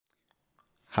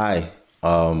Hi.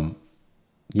 Um,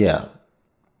 yeah,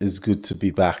 it's good to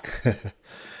be back.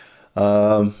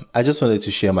 I just wanted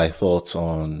to share my thoughts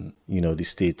on, the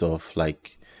state of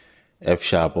like F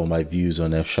sharp or my views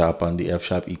on F sharp and the F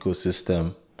sharp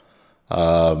ecosystem.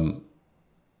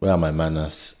 Where are my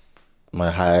manners?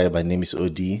 My name is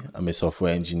Odi. I'm a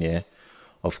software engineer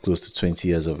of close to 20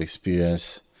 years of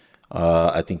experience.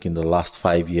 I think in the last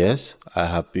 5 years, I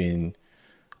have been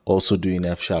also doing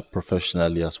F sharp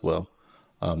professionally as well.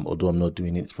 Although I'm not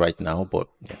doing it right now, but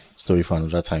yeah, story for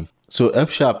another time. So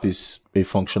F sharp is a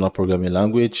functional programming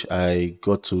language. I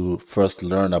got to first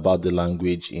learn about the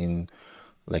language in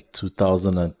like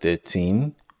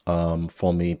 2013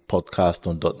 from a podcast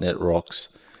on .NET Rocks.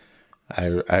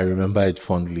 I remember it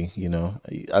fondly.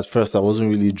 At first I wasn't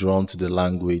really drawn to the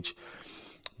language,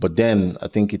 but then I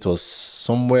think it was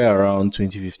somewhere around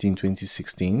 2015,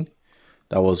 2016.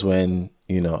 That was when,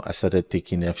 I started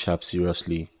taking F sharp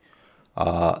seriously,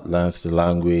 learned the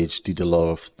language, did a lot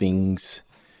of things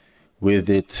with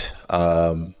it.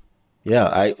 Yeah,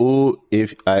 I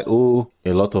owe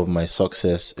a lot of my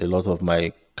success, a lot of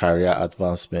my career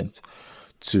advancement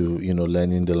to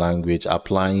learning the language,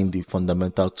 applying the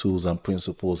fundamental tools and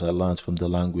principles I learned from the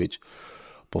language.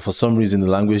 But for some reason, the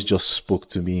language just spoke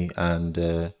to me,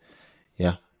 and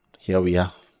yeah, here we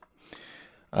are.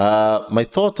 My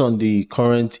thought on the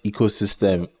current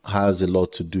ecosystem has a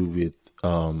lot to do with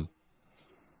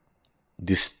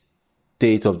the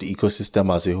state of the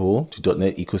ecosystem as a whole, the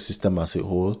 .NET ecosystem as a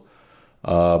whole.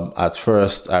 At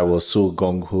first, I was so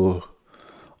gung ho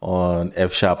on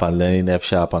F sharp and learning F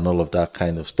sharp and all of that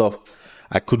kind of stuff.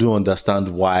 I couldn't understand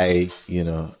why,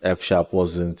 F sharp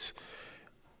wasn't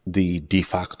the de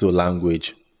facto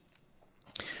language.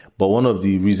 But one of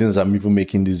the reasons I'm even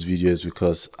making this video is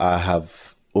because I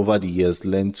have, over the years,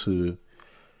 learned to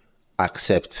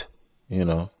accept,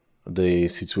 the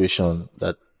situation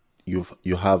that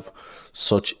you have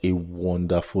such a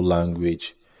wonderful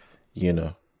language,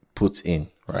 put in,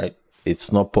 right?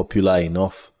 It's not popular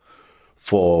enough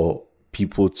for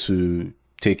people to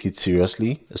take it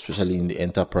seriously, especially in the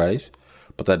enterprise.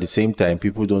 But at the same time,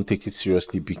 people don't take it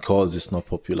seriously because it's not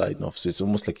popular enough. So it's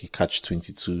almost like a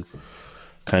catch-22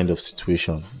 kind of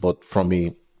situation. But from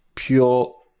a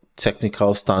pure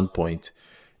technical standpoint,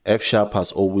 F sharp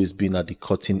has always been at the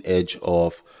cutting edge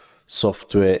of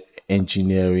software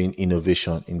engineering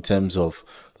innovation in terms of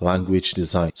language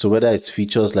design. So whether it's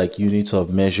features like units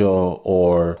of measure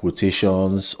or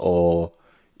quotations or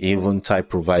even type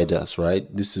providers, right?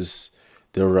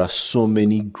 There are so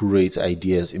many great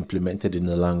ideas implemented in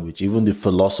the language. Even the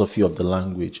philosophy of the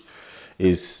language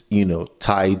is,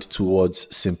 tied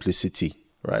towards simplicity,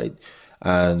 right?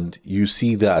 And you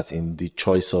see that in the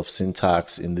choice of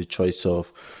syntax, in the choice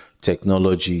of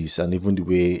technologies, and even the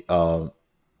way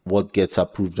what gets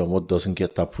approved and what doesn't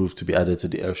get approved to be added to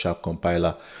the F sharp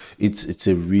compiler. It's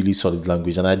a really solid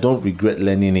language, and I don't regret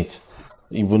learning it,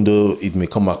 even though it may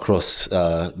come across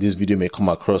this video may come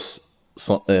across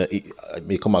it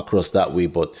may come across that way,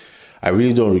 but I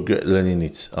really don't regret learning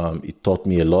it. It taught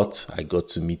me a lot. I got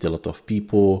to meet a lot of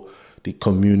people. The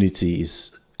community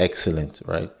is excellent,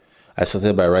 right? I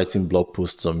started by writing blog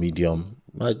posts on Medium.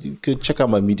 You can check out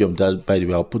my Medium. That, by the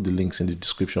way, I'll put the links in the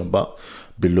description but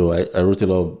below. I wrote a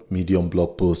lot of Medium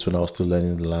blog posts when I was still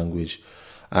learning the language.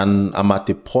 And I'm at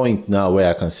a point now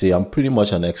where I can say I'm pretty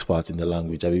much an expert in the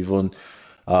language. I've even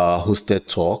hosted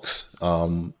talks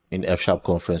in F sharp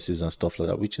conferences and stuff like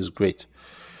that, which is great.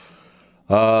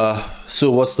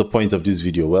 So what's the point of this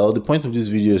video? Well, the point of this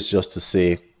video is just to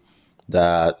say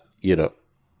that,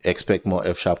 expect more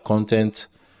F sharp content.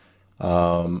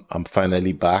 I'm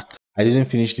finally back. I didn't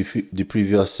finish the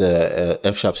previous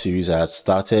F sharp series I had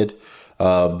started.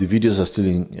 The videos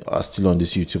are still on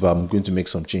this YouTube. I'm going to make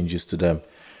some changes to them.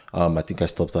 I think I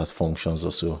stopped at functions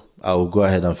or so. I will go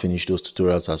ahead and finish those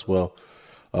tutorials as well.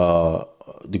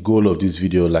 The goal of this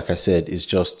video, like I said, is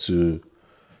just to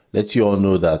let you all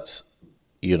know that,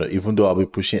 even though I'll be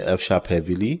pushing F sharp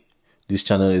heavily, this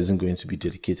channel isn't going to be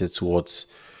dedicated towards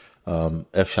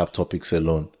F sharp topics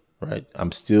alone, right?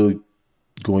 I'm still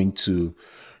going to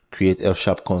create F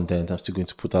sharp content. I'm still going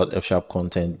to put out F sharp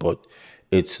content, but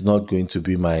it's not going to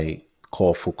be my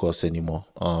core focus anymore.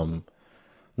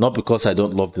 Not because I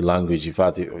don't love the language. In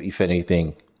fact, if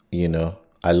anything,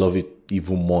 I love it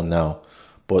even more now.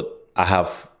 But I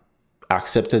have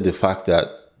accepted the fact that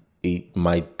it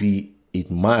might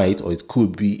or it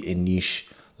could be a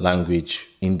niche language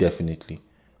indefinitely.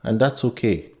 And that's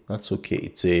okay. That's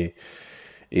okay.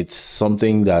 It's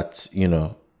something that,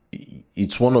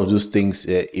 it's one of those things,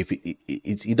 if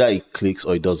it's either it clicks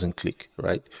or it doesn't click,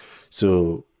 right?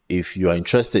 So if you are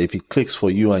interested, if it clicks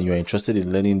for you and you're interested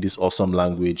in learning this awesome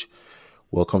language,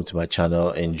 welcome to my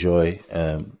channel. Enjoy.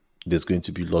 There's going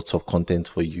to be lots of content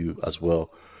for you as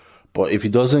well. But if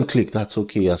it doesn't click, that's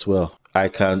okay as well. I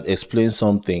can explain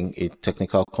something, a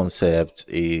technical concept,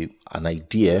 an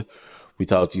idea,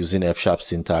 without using F#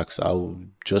 syntax. I'll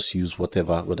just use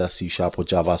whatever, whether C# or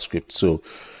JavaScript. So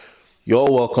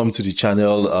you're welcome to the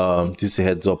channel. This is a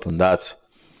heads up on that.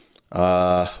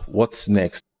 What's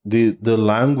next? The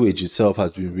language itself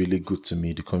has been really good to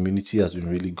me. The community has been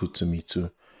really good to me too.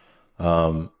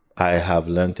 I have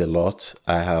learned a lot.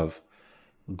 I have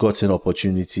gotten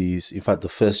opportunities. In fact, the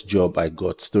first job I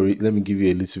got, let me give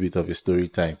you a little bit of a story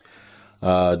time.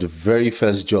 The very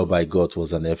first job I got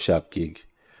was an F# gig.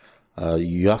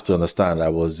 You have to understand, I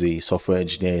was a software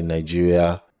engineer in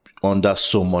Nigeria under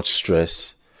so much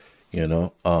stress, you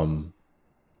know,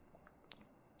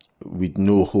 with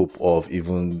no hope of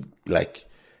even like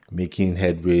making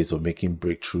headways or making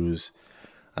breakthroughs.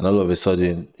 And all of a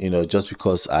sudden, you know, just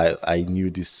because I knew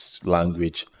this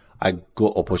language, I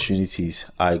got opportunities.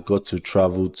 I got to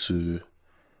travel to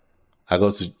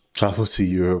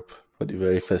Europe for the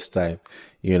very first time,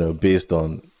 you know, based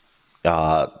on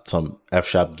some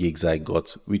F# gigs I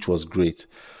got, which was great.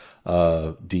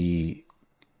 The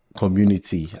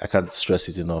community, I can't stress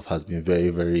it enough, has been very,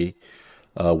 very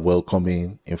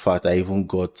welcoming. In fact,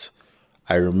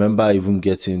 I remember even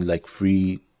getting like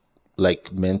free like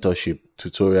mentorship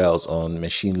tutorials on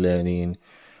machine learning,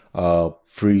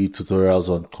 free tutorials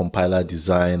on compiler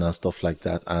design and stuff like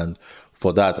that. And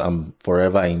for that, I'm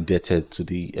forever indebted to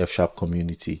the F#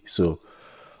 community. So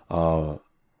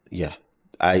yeah,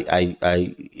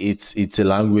 it's a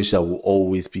language that will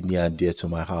always be near and dear to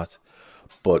my heart.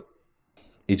 But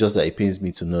it's just that it pains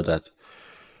me to know that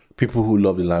people who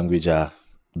love the language are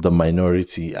the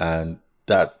minority, and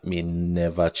that may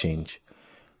never change.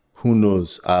 Who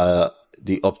knows?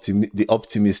 The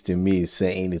optimist in me is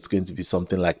saying it's going to be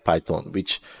something like Python,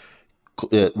 which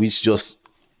just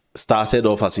started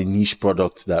off as a niche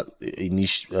product, a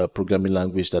niche programming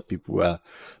language that people were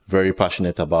very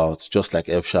passionate about, just like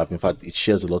F#. In fact, it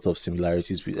shares a lot of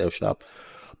similarities with F#.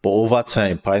 But over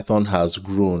time, Python has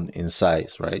grown in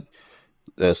size, right?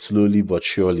 Slowly but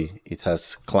surely, it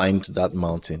has climbed that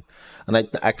mountain. And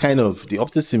I kind of, the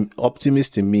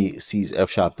optimist in me sees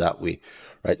F# that way,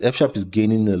 right? F# is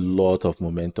gaining a lot of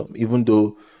momentum, even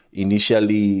though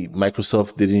initially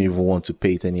Microsoft didn't even want to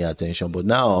pay it any attention. But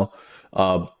now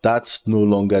that's no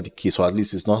longer the case, or at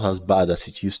least it's not as bad as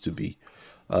it used to be.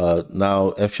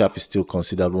 Now F# is still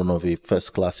considered one of a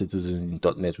first-class citizens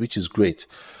in .NET, which is great.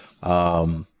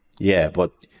 Yeah,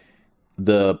 but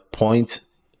the point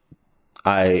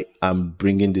I am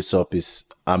bringing this up is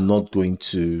I'm not going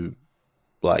to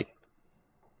like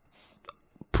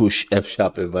push F#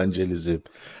 evangelism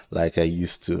like I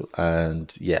used to,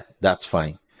 and yeah, that's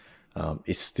fine.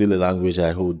 It's still a language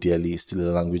I hold dearly. It's still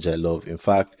a language I love. In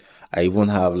fact, I even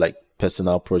have like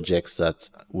personal projects that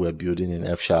we're building in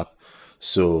F#.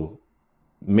 So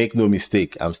make no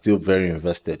mistake, I'm still very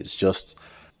invested. It's just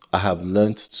I have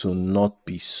learned to not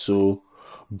be so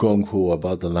gung-ho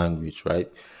about the language,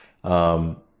 right?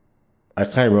 I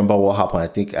can't remember what happened. I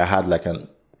think I had like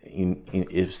in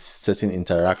a certain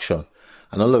interaction,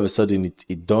 and all of a sudden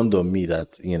it dawned on me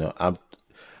that, you know,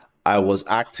 I was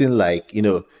acting like, you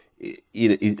know,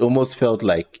 it almost felt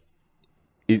like,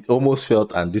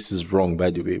 and this is wrong by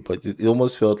the way, but it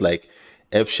almost felt like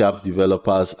F#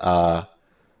 developers are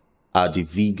the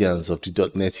vegans of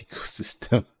the .NET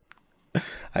ecosystem.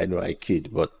 I know I kid,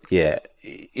 but yeah,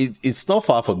 it's not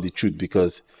far from the truth,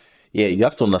 because yeah, you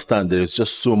have to understand there is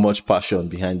just so much passion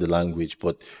behind the language,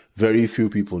 but very few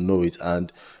people know it.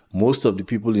 And most of the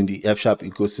people in the F#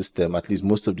 ecosystem, at least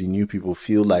most of the new people,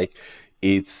 feel like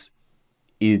it's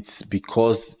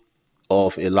because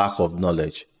of a lack of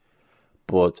knowledge.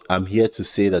 But I'm here to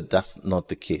say that that's not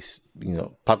the case. You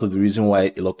know, part of the reason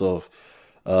why a lot of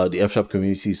the F#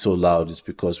 community is so loud is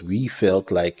because we felt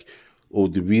like, oh,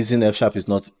 the reason F# is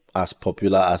not as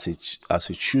popular as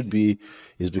it should be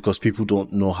is because people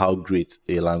don't know how great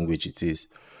a language it is.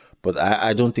 But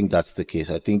I don't think that's the case.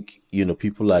 I think, you know,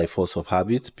 people are a force of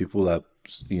habit. People are,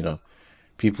 you know,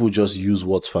 people just use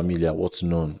what's familiar, what's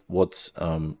known, what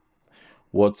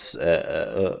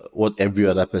every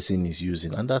other person is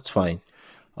using, and that's fine.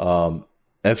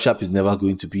 F# is never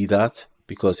going to be that,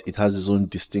 because it has its own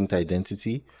distinct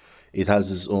identity. It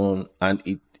has its own, and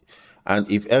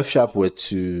if F# were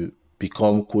to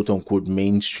become quote unquote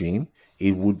mainstream,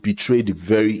 it would betray the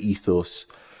very ethos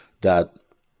that,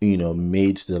 you know,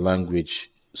 made the language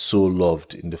so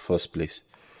loved in the first place.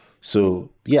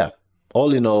 So yeah,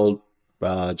 all in all,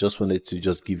 just wanted to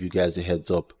just give you guys a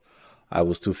heads up. I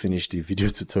will still finish the video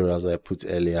tutorials I put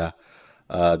earlier.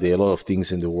 There are a lot of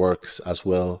things in the works as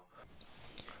well.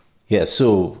 Yeah,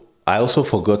 so I also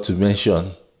forgot to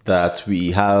mention that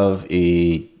we have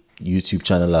a YouTube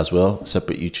channel as well,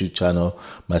 separate YouTube channel,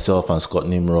 myself and Scott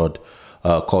Nimrod,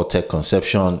 called Tech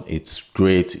Conception. It's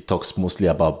great. It talks mostly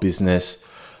about business,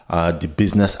 the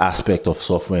business aspect of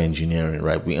software engineering,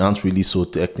 right? We aren't really so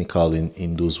technical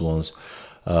in those ones.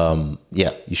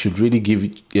 Yeah, you should really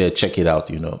check it out.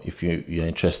 You know, if you're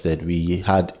interested. We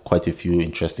had quite a few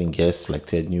interesting guests like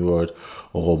Ted Neward,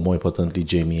 or more importantly,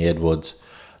 Jamie Edwards,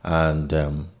 and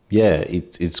yeah,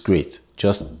 it's great.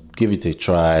 Just give it a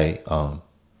try.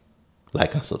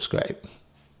 Like and subscribe.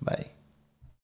 Bye.